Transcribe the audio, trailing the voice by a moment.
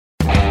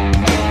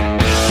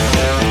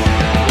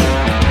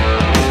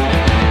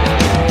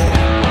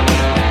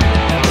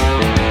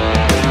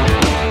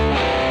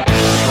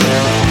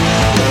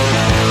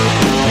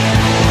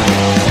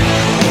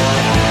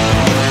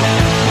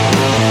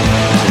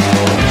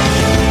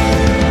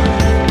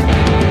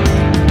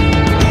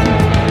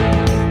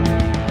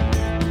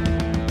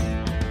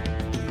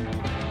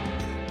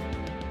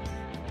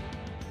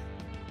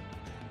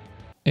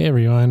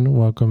everyone.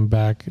 Welcome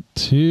back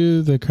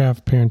to the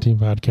Craft Parenting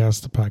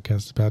Podcast, the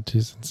podcast about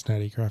two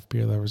Cincinnati craft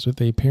beer lovers with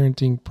a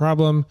parenting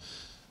problem.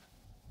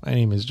 My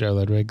name is Joe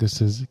Ludwig.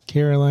 This is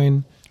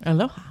Caroline.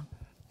 Aloha.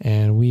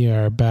 And we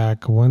are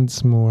back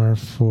once more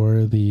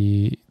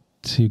to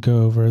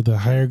go over the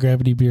Higher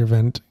Gravity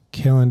Beervent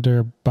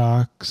calendar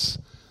box.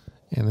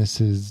 And this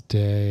is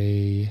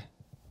day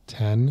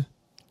 10.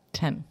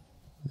 10.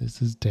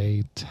 This is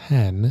day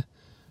 10.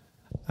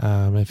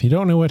 If you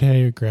don't know what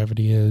Higher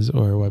Gravity is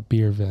or what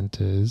Beervent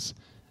is,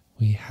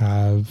 we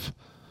have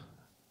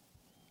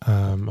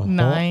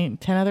 10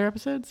 other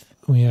episodes.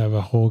 We have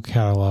a whole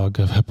catalog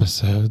of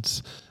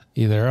episodes,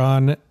 either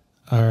on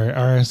our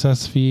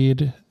RSS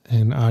feed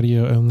and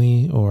audio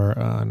only, or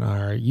on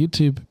our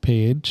YouTube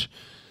page.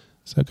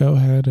 So go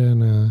ahead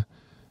and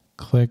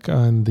click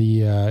on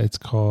the. It's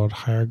called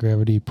Higher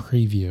Gravity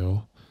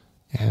Preview,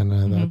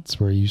 and that's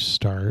where you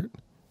start.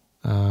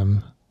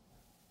 And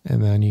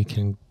then you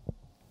can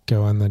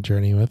go on the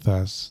journey with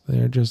us.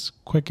 They're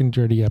just quick and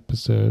dirty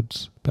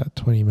episodes, about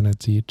 20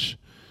 minutes each,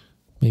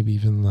 maybe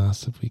even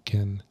less if we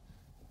can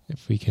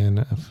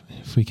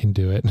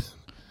do it.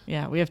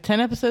 Yeah, we have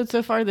 10 episodes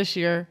so far this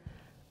year.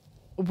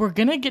 We're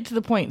going to get to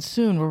the point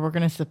soon where we're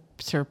going to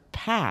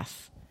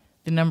surpass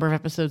the number of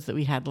episodes that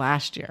we had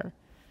last year,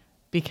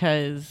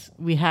 because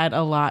we had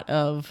a lot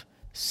of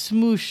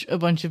smoosh a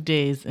bunch of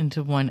days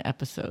into one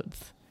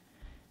episodes.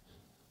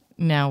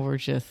 Now we're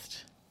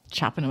just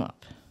chopping them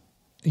up.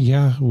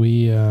 Yeah,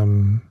 we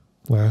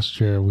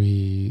last year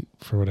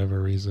for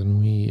whatever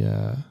reason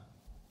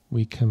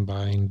we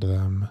combined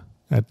them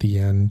at the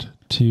end,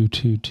 2,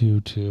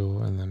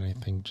 and then I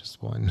think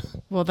just one.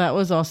 Well, that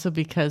was also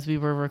because we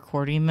were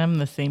recording them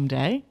the same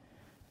day.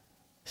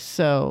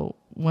 So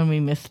when we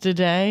missed a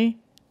day,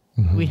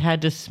 we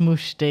had to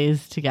smoosh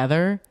days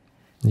together.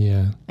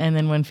 Yeah. And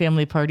then when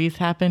family parties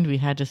happened, we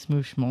had to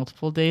smoosh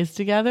multiple days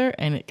together,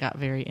 and it got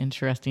very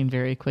interesting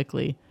very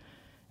quickly.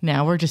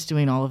 Now we're just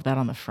doing all of that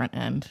on the front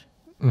end.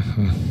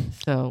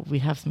 So we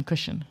have some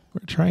cushion.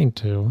 We're trying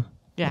to.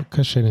 Yeah. The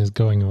cushion is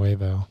going away,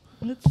 though.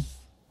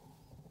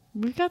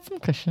 We've got some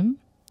cushion.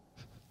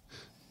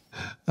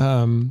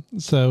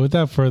 So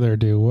without further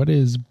ado, what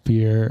is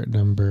beer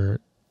number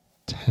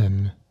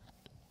 10?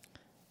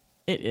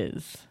 It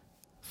is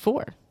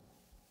 4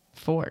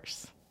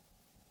 Fours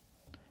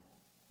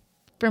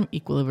from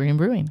Equilibrium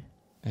Brewing.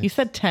 You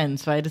said 10,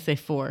 so I had to say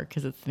 4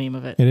 because it's the name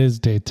of it. It is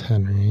day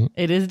 10, right?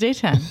 It is day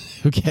 10.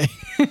 Okay.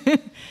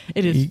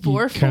 It is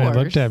 4 You kind of fours.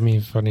 looked at me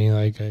funny,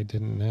 like I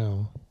didn't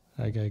know.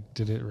 Like I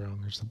did it wrong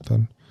or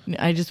something.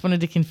 I just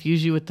wanted to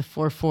confuse you with the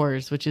 4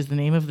 Fours, which is the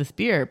name of this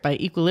beer by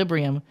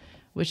Equilibrium,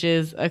 which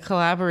is a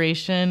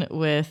collaboration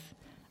with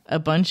a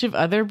bunch of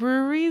other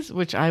breweries,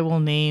 which I will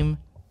name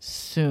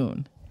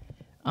soon.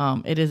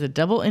 It is a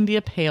double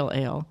India Pale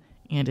Ale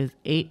and is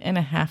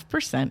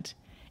 8.5%.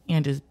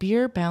 And is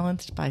beer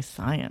balanced by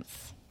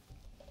science.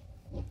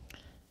 All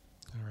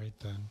right,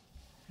 then.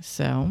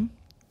 So,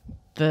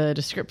 the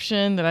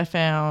description that I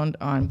found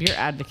on Beer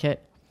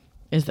Advocate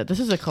is that this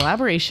is a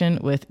collaboration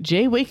with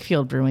J.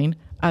 Wakefield Brewing,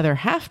 Other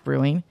Half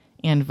Brewing,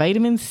 and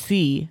Vitamin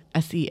C,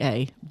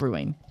 SEA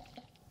Brewing.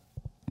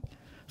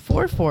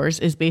 4 Fours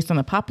is based on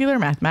the popular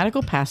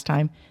mathematical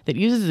pastime that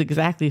uses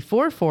exactly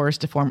 4 fours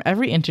to form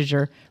every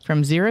integer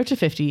from 0 to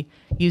 50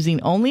 using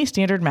only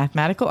standard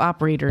mathematical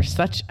operators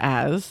such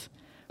as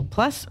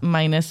plus,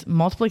 minus,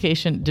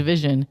 multiplication,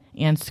 division,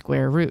 and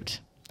square root.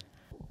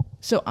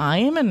 So I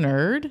am a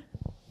nerd,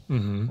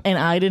 and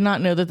I did not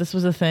know that this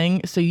was a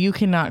thing, so you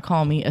cannot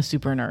call me a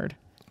super nerd.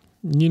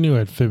 You knew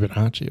what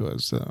Fibonacci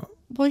was, though.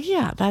 Well,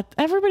 yeah, that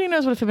everybody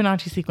knows what a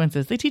Fibonacci sequence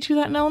is. They teach you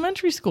that in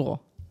elementary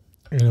school.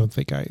 I don't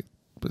think I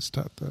was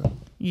taught that.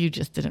 You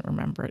just didn't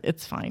remember it.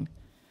 It's fine.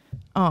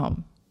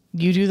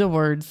 You do the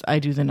words, I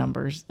do the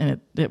numbers,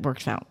 and it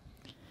works out.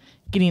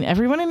 Getting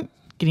everyone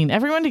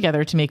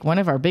together to make one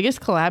of our biggest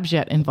collabs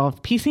yet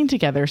involved piecing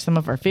together some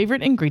of our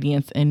favorite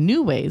ingredients in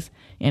new ways,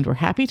 and we're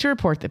happy to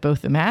report that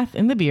both the math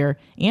in the beer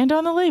and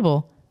on the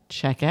label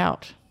check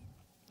out.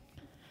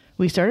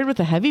 We started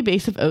with a heavy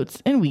base of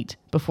oats and wheat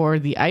before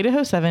the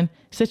Idaho 7,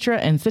 Citra,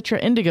 and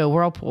Citra Indigo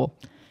Whirlpool.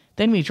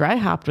 Then we dry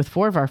hopped with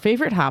 4 of our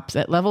favorite hops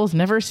at levels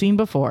never seen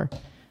before,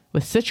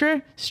 with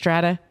Citra,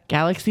 Strata,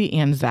 Galaxy,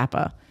 and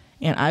Zappa.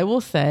 And I will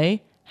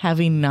say,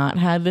 having not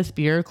had this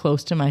beer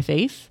close to my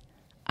face,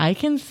 I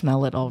can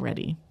smell it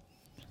already.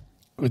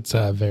 It's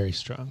very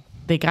strong.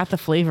 They got the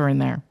flavor in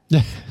there.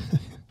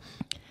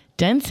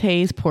 Dense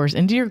haze pours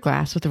into your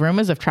glass with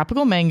aromas of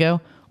tropical mango,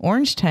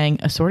 orange tang,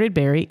 assorted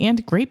berry,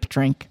 and grape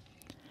drink.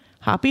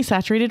 Hoppy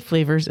saturated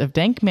flavors of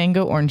dank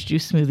mango orange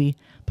juice smoothie,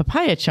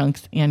 papaya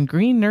chunks, and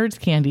green nerds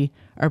candy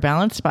are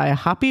balanced by a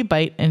hoppy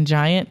bite and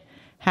giant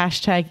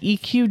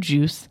 #EQ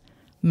juice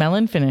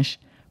melon finish,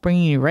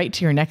 bringing you right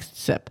to your next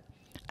sip.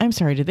 I'm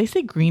sorry, did they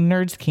say green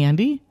nerds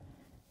candy?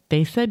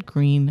 They said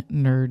green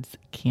nerds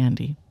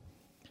candy.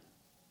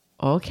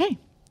 Okay.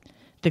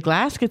 The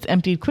glass gets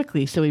emptied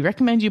quickly, so we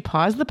recommend you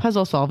pause the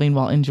puzzle solving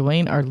while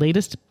enjoying our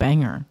latest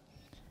banger.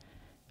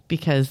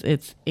 Because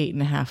it's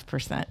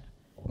 8.5%.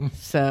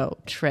 So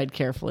tread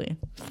carefully.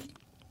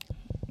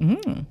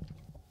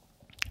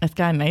 It's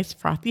got a nice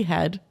frothy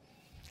head.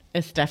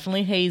 It's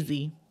definitely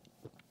hazy.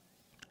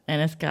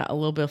 And it's got a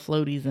little bit of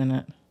floaties in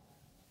it.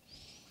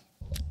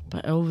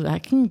 But,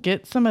 that can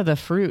get some of the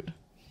fruit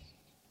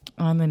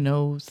on the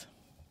nose.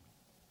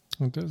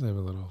 It does have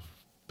a little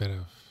bit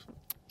of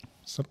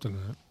something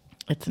in it.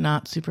 It's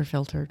not super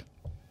filtered.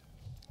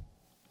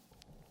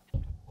 I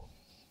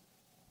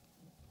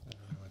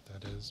don't know what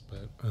that is,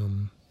 but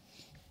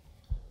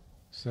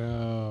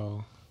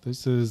so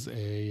this is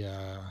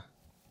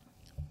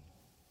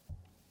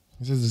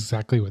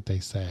exactly what they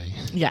say.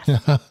 Yes.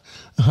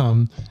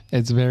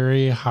 It's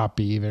very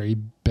hoppy, very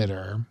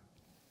bitter.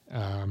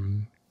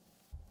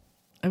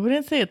 I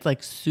wouldn't say it's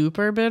like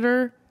super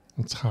bitter.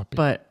 It's hoppy.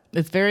 But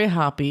it's very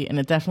hoppy, and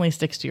it definitely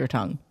sticks to your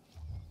tongue.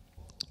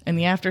 And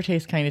the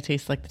aftertaste kind of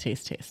tastes like the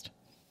taste.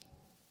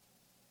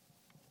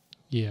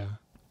 Yeah.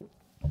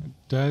 It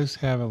does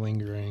have a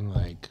lingering,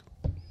 like,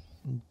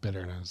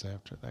 bitterness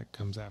after that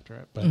comes after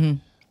it. But,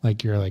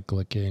 like, you're, like,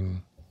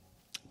 licking.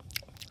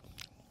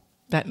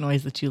 That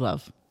noise that you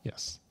love.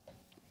 Yes.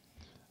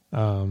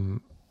 I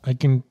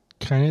can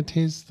kind of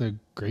taste the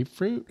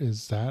grapefruit.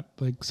 Is that,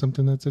 like,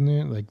 something that's in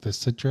there? Like, the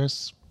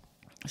citrus?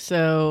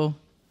 So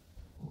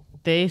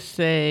they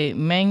say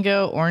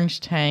mango,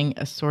 orange tang,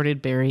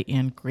 assorted berry,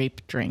 and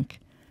grape drink.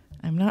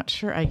 I'm not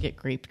sure I get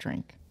grape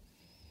drink.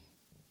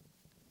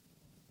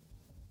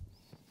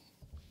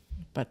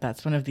 But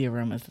that's one of the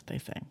aromas that they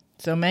say.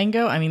 So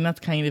mango, I mean, that's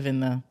kind of in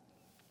the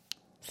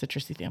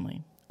citrusy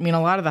family. I mean,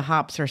 a lot of the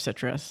hops are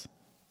citrus.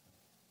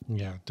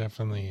 Yeah,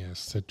 definitely a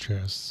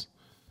citrus.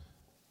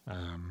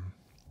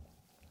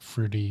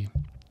 Fruity.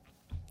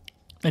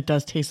 It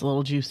does taste a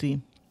little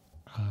juicy.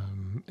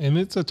 And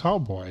it's a tall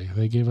boy.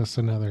 They gave us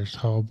another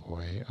tall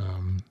boy.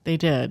 They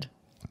did.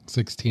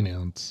 16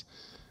 ounce.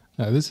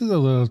 This is a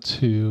little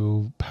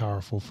too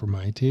powerful for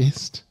my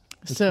taste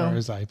as far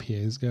as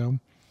IPAs go.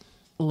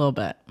 A little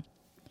bit.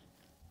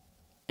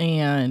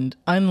 And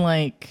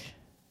unlike,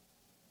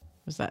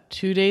 was that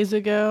 2 days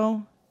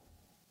ago?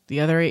 The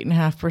other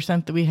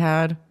 8.5% that we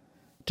had,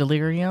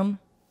 Delirium.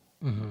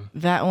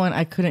 That one,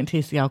 I couldn't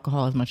taste the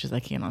alcohol as much as I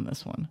can on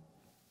this one.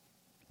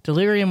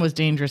 Delirium was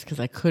dangerous because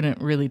I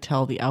couldn't really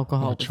tell the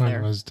alcohol Which was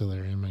there. one was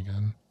Delirium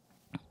again?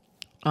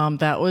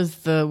 That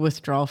was the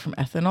withdrawal from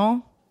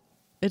ethanol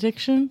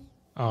addiction.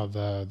 Oh,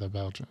 the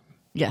Belgian.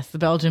 Yes, the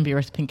Belgian beer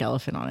with pink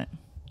elephant on it.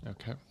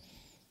 Okay.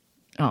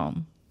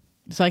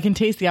 So I can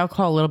taste the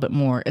alcohol a little bit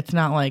more. It's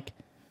not like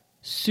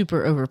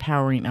super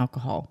overpowering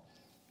alcohol,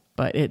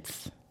 but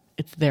it's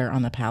there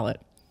on the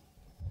palate.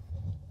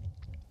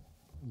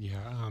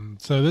 Yeah.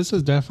 So this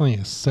is definitely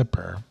a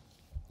sipper.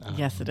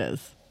 Yes, it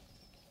is.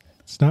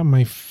 It's not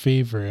my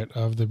favorite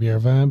of the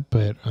Beervent,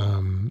 but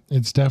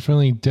it's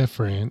definitely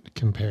different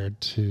compared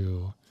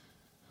to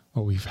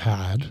what we've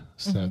had.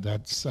 So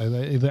that's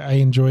I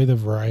enjoy the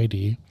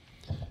variety,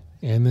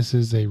 and this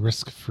is a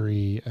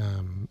risk-free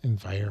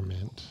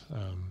environment.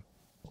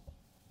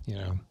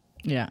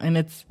 Yeah, and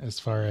it's as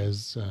far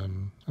as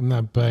I'm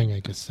not buying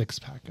like a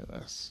 6-pack of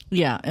this.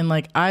 Yeah, and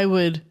like I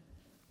would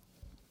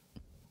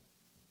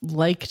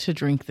like to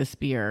drink this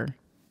beer,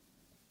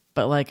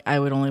 but like I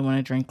would only want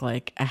to drink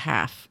like a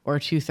half or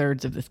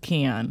 2/3 of this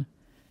can.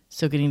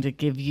 So getting to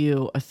give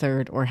you a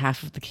third or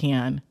half of the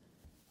can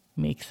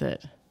makes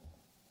it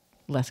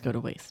less go to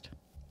waste.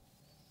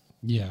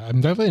 Yeah,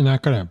 I'm definitely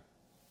not going to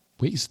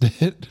waste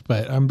it,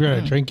 but I'm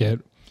going to drink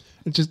it.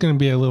 It's just going to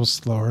be a little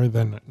slower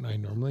than I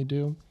normally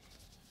do.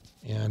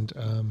 And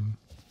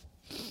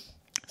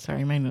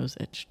sorry, my nose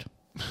itched.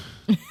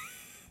 I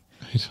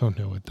don't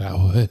know what that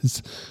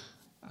was.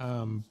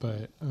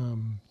 But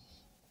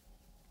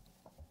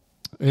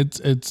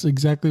it's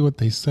exactly what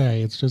they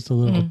say. It's just a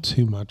little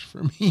too much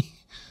for me.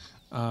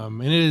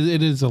 And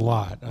it is a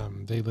lot.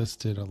 They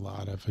listed a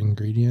lot of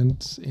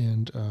ingredients,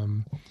 and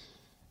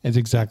it's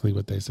exactly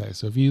what they say.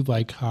 So if you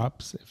like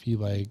hops, if you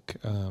like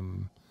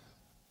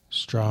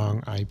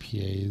strong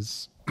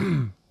IPAs,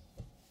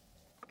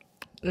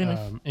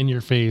 in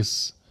your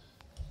face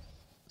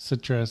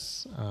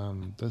citrus,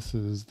 this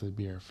is the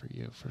beer for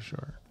you for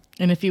sure.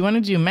 And if you want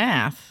to do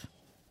math,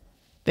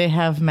 they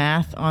have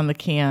math on the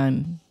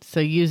can. So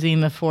using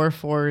the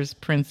 4/4s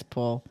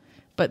principle,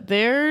 but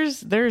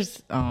there's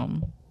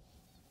factorials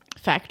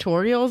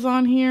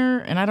on here,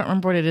 and I don't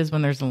remember what it is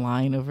when there's a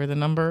line over the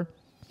number,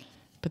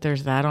 but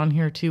there's that on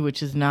here too,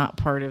 which is not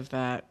part of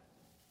that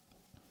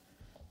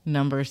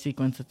number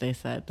sequence that they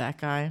said, that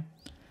guy.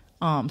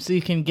 So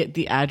you can get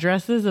the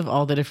addresses of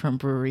all the different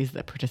breweries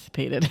that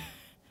participated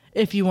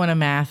if you want to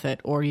math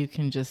it, or you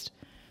can just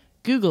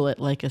Google it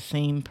like a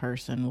sane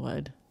person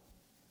would.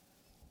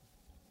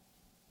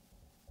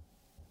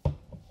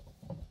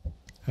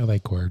 I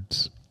like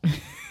words.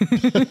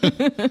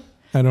 I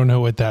don't know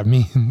what that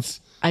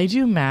means. I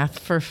do math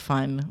for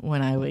fun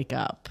when I wake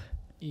up.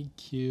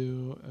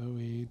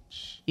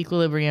 EQOH.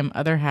 Equilibrium,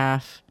 other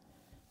half.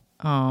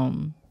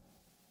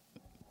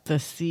 The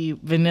C,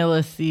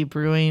 Vanilla C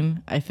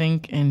Brewing, I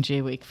think, and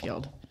J.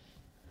 Wakefield.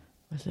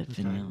 Was it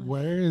Vanilla?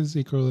 Where is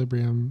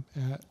Equilibrium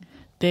at?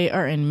 They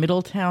are in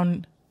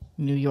Middletown,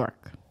 New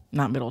York.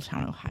 Not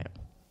Middletown, Ohio.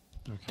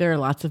 Okay. There are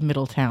lots of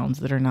middle towns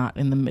that are not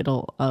in the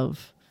middle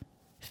of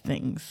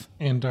things.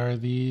 And are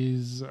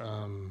these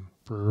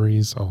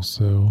breweries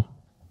also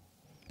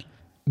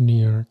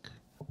New York?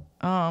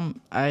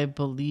 I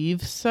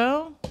believe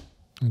so.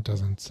 It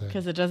doesn't say.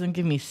 Because it doesn't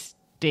give me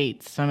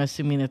states, so I'm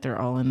assuming that they're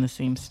all in the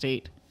same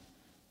state.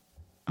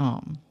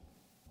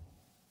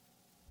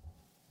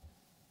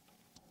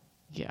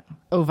 Yeah.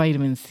 Oh,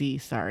 vitamin C,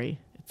 sorry.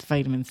 It's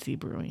vitamin C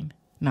brewing,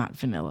 not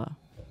vanilla.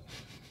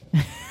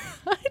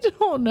 I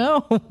don't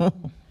know.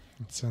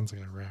 It sounds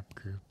like a rap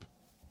group.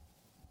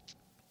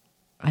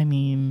 I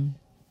mean,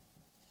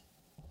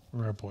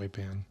 Or a boy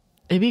band.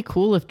 it'd be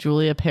cool if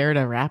Julia paired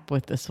a rap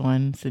with this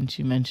one, since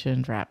you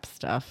mentioned rap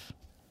stuff.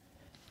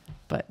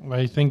 But Well,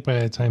 I think by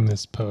the time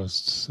this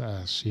posts,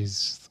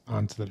 she's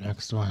on to the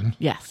next one.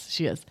 yes,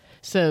 she is.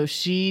 So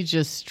she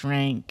just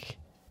drank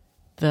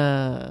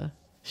the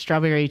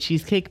strawberry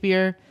cheesecake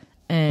beer,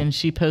 and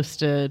she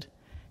posted,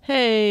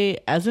 "Hey,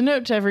 as a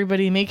note to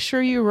everybody, make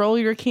sure you roll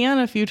your can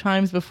a few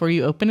times before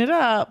you open it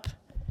up."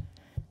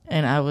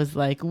 And I was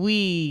like,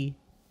 we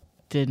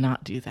did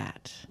not do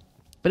that.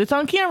 But it's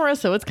on camera,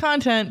 so it's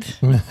content.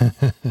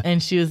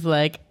 And she was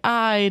like,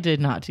 I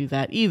did not do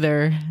that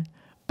either,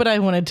 but I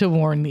wanted to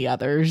warn the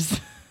others.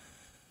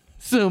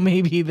 So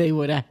maybe they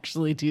would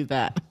actually do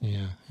that.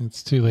 Yeah,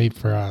 it's too late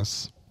for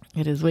us.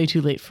 It is way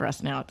too late for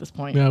us now at this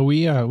point. No,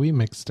 we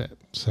mixed it,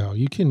 so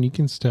you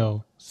can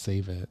still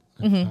save it.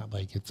 It's not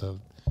like it's a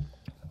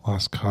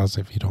lost cause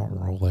if you don't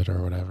roll it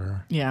or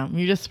whatever. Yeah,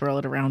 you just swirl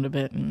it around a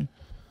bit. And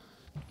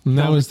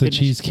that was the finish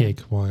cheesecake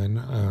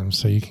one,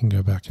 so you can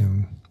go back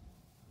and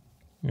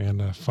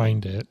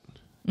find it.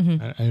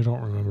 I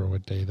don't remember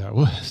what day that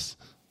was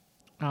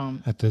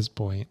at this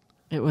point.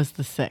 It was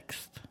the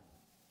 6th.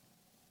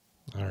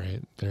 All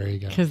right, there you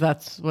go. Because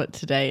that's what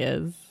today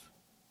is.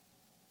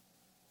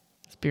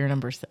 It's beer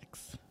number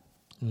 6.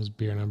 It was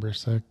beer number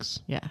 6.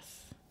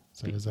 Yes.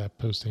 So is that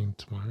posting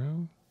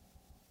tomorrow?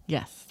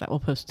 Yes, that will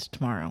post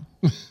tomorrow,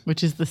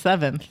 which is the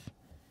 7th.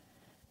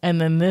 And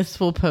then this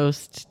will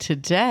post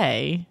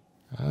today,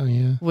 Oh,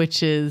 yeah.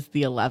 which is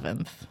the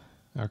 11th.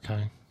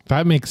 Okay.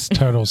 That makes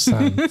total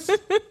sense.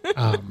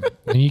 And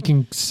you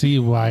can see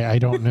why I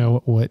don't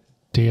know what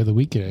day of the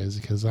week it is,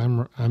 because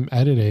I'm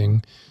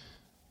editing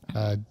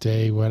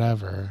day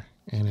whatever,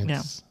 and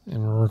and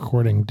we're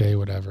recording day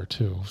whatever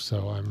too.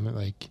 So I'm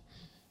like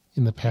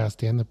in the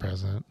past and the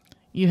present.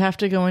 You have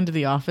to go into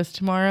the office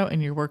tomorrow,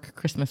 and your work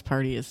Christmas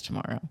party is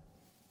tomorrow.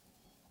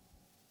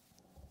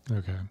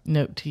 Okay.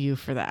 Note to you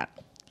for that.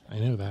 I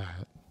know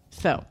that.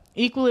 So,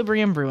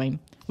 Equilibrium Brewing.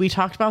 We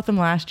talked about them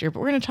last year, but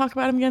we're going to talk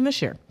about them again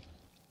this year.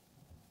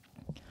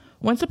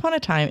 Once upon a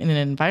time, in an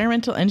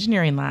environmental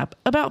engineering lab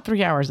about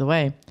 3 hours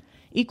away,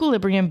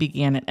 Equilibrium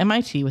began at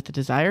MIT with the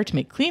desire to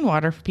make clean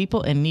water for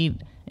people in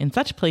need in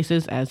such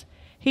places as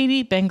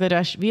Haiti,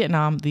 Bangladesh,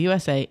 Vietnam, the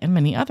USA, and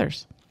many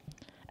others.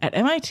 At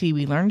MIT,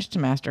 we learned to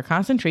master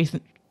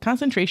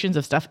concentrations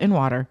of stuff in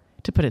water,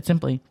 to put it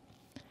simply.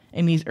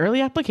 In these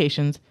early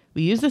applications,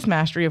 we used this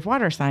mastery of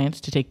water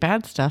science to take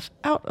bad stuff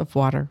out of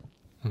water.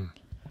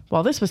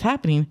 While this was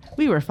happening,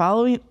 we were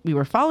falling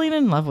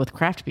in love with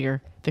craft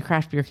beer, the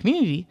craft beer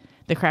community,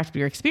 the craft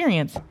beer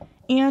experience,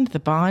 and the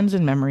bonds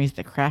and memories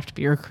that craft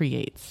beer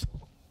creates.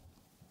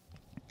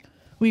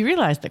 We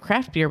realized that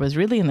craft beer was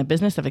really in the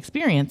business of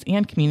experience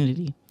and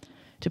community.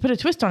 To put a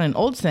twist on an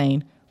old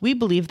saying, we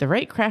believe the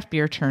right craft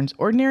beer turns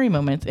ordinary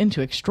moments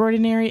into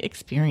extraordinary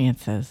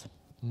experiences.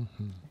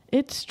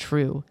 It's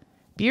true.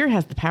 Beer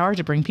has the power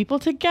to bring people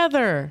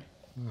together.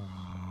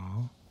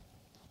 Aww.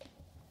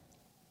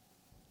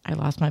 I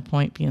lost my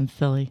point being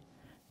silly.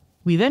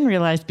 We then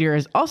realized beer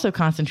is also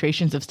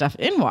concentrations of stuff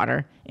in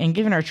water, and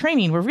given our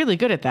training, we're really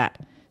good at that.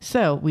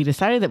 So we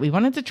decided that we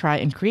wanted to try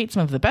and create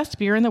some of the best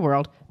beer in the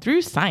world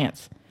through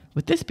science.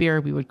 With this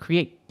beer, we would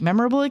create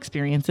memorable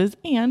experiences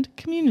and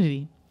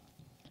community.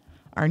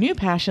 Our new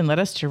passion led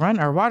us to run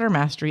our water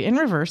mastery in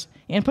reverse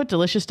and put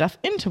delicious stuff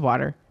into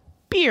water.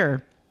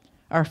 Beer.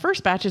 Our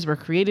first batches were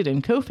created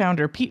in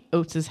co-founder Pete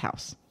Oates'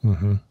 house.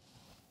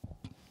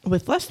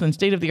 With less than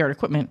state-of-the-art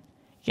equipment.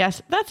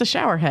 Yes, that's a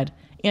shower head.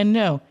 And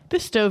no,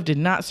 this stove did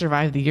not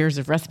survive the years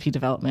of recipe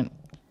development.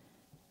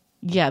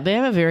 Yeah, they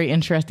have a very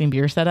interesting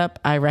beer setup.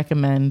 I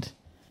recommend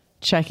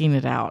checking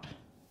it out.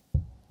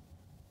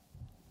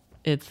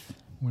 It's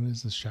What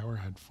is the shower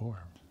head for?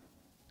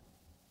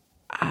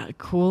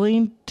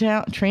 cooling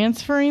down,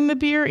 transferring the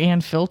beer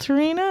and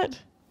filtering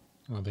it.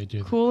 Oh, they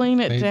do. Cooling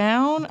it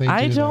down.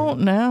 I don't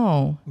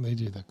know. They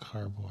do the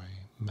carboy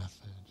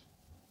method.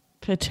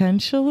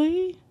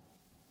 Potentially.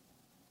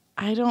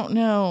 I don't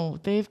know.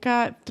 They've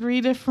got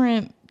 3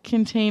 different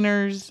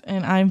containers,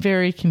 and I'm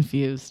very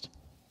confused.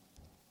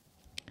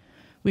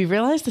 We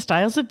realized the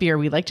styles of beer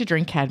we like to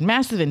drink had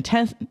massive,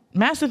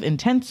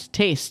 intense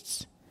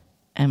tastes.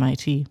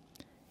 MIT.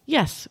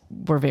 Yes,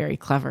 we're very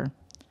clever.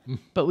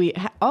 But we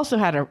also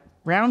had a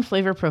round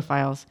flavor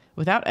profiles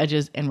without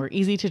edges and were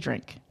easy to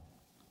drink.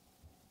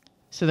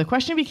 So the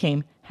question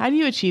became, how do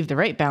you achieve the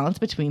right balance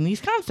between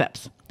these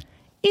concepts?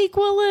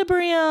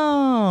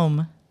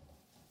 Equilibrium.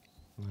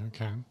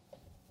 Okay.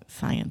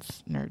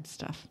 Science nerd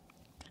stuff.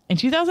 In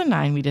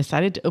 2009, we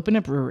decided to open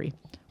a brewery.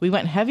 We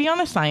went heavy on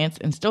the science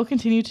and still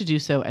continue to do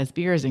so as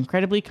beer is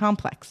incredibly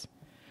complex.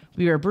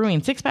 We are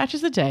brewing 6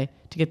 batches a day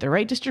to get the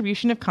right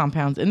distribution of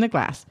compounds in the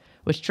glass,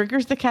 which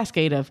triggers the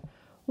cascade of,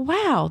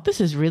 wow,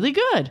 this is really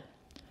good,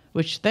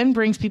 which then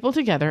brings people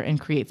together and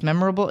creates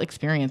memorable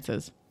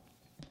experiences.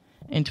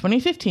 In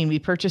 2015, we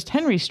purchased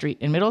Henry Street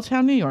in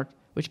Middletown, New York,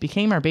 which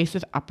became our base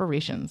of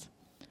operations.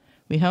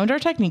 We honed our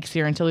techniques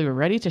here until we were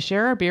ready to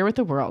share our beer with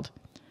the world.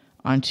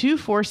 On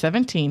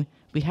 2/4/17,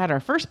 we had our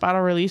first bottle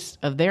release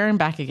of There and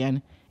Back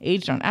Again,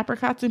 aged on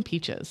apricots and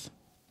peaches.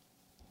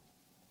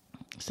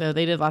 So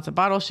they did lots of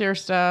bottle share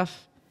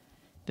stuff.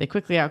 They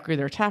quickly outgrew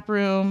their tap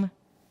room,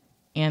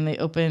 and they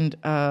opened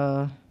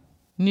a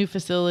new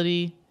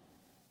facility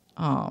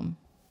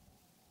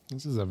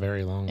This is a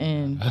very long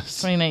in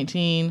process.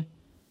 2019,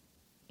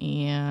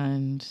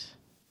 and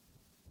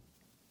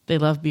they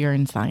love beer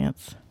and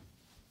science.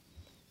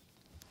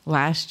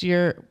 Last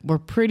year, we're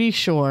pretty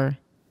sure,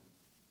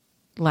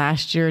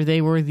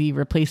 they were the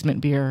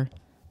replacement beer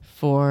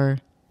for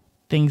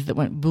things that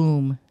went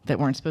boom that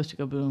weren't supposed to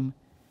go boom.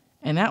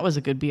 And that was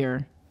a good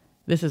beer.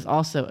 This is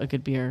also a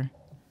good beer.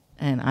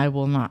 And I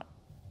will not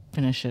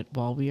finish it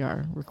while we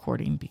are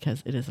recording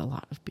because it is a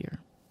lot of beer.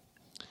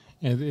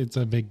 It's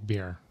a big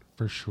beer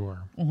for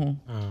sure.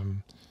 Mm-hmm.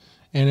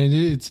 And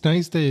it's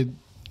nice to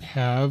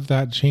have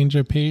that change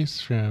of pace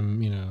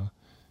from,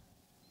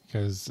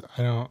 because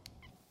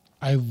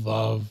I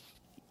love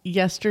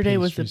yesterday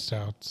was pastry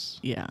stouts.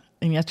 Yeah.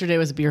 And yesterday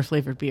was a beer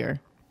flavored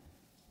beer.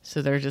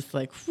 So they're just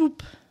like,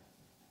 whoop.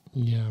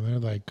 Yeah, they're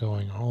like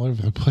going all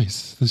over the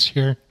place this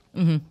year.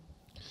 Mm-hmm.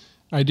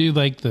 I do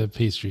like the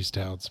pastry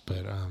stouts,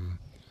 but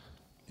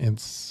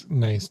it's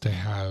nice to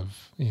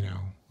have,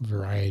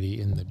 variety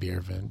in the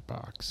Beervent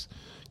box.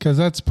 Because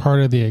that's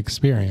part of the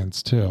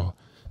experience too.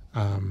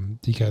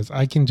 Because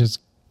I can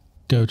just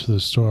go to the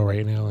store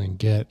right now and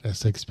get a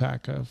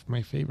 6-pack of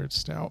my favorite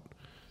stout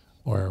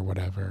or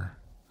whatever.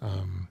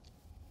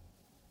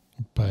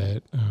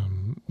 But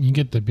you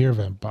get the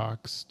Beervent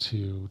box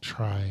to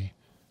try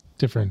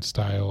different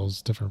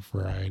styles, different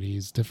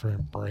varieties,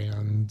 different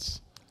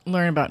brands.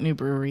 Learn about new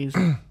breweries.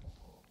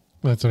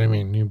 That's what I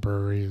mean, new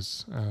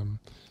breweries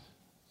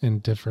in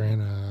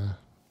different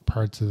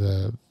parts of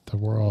the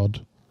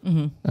world.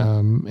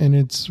 Mm-hmm. And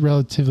it's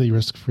relatively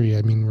risk-free.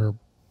 I mean,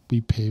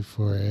 we pay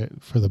for it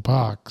for the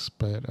box,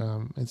 but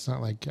it's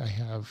not like I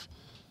have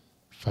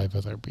 5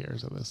 other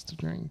beers of this to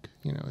drink.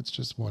 It's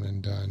just one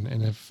and done.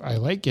 And if I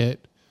like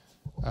it,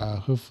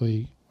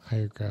 hopefully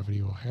Higher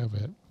Gravity will have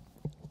it.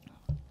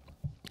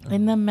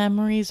 And the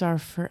memories are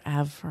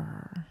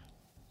forever.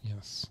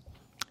 Yes.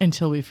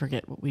 Until we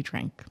forget what we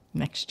drank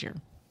next year.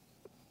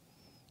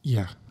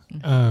 Yeah.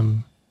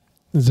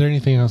 Is there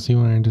anything else you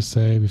wanted to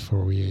say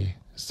before we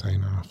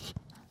sign off?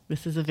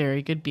 This is a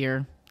very good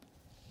beer.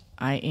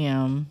 I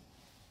am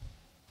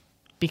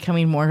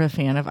becoming more of a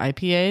fan of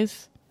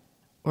IPAs,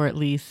 or at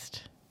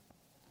least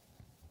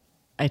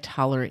I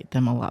tolerate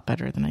them a lot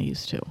better than I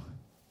used to.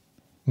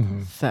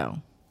 Mm-hmm. So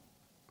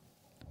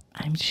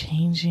I'm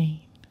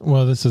changing.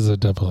 Well, this is a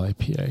double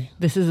IPA.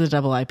 This is a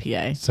double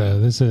IPA.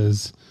 So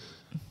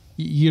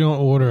you don't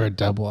order a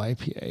double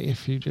IPA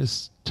if you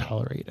just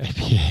tolerate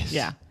IPAs.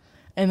 Yeah.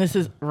 And this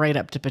is right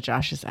up to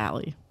Josh's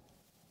alley.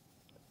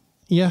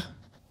 Yeah.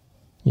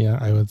 Yeah,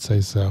 I would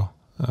say so.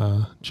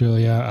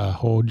 Julia,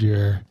 hold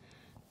your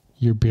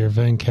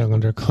Beervent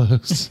calendar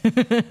close.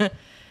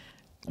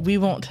 We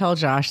won't tell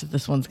Josh that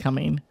this one's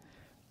coming.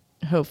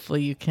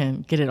 Hopefully you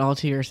can get it all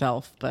to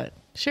yourself, but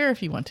share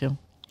if you want to.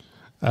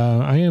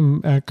 I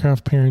am at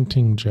Craft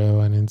Parenting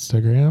Joe on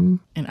Instagram.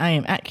 And I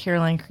am at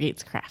Caroline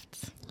Creates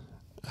Crafts.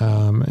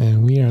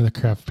 And we are the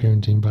Craft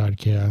Parenting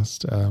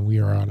Podcast. We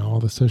are on all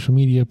the social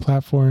media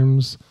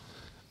platforms.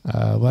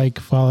 Like,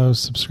 follow,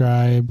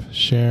 subscribe,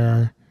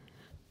 share.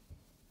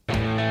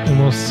 And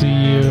we'll see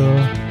you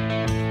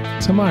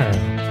tomorrow.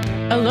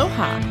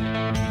 Aloha.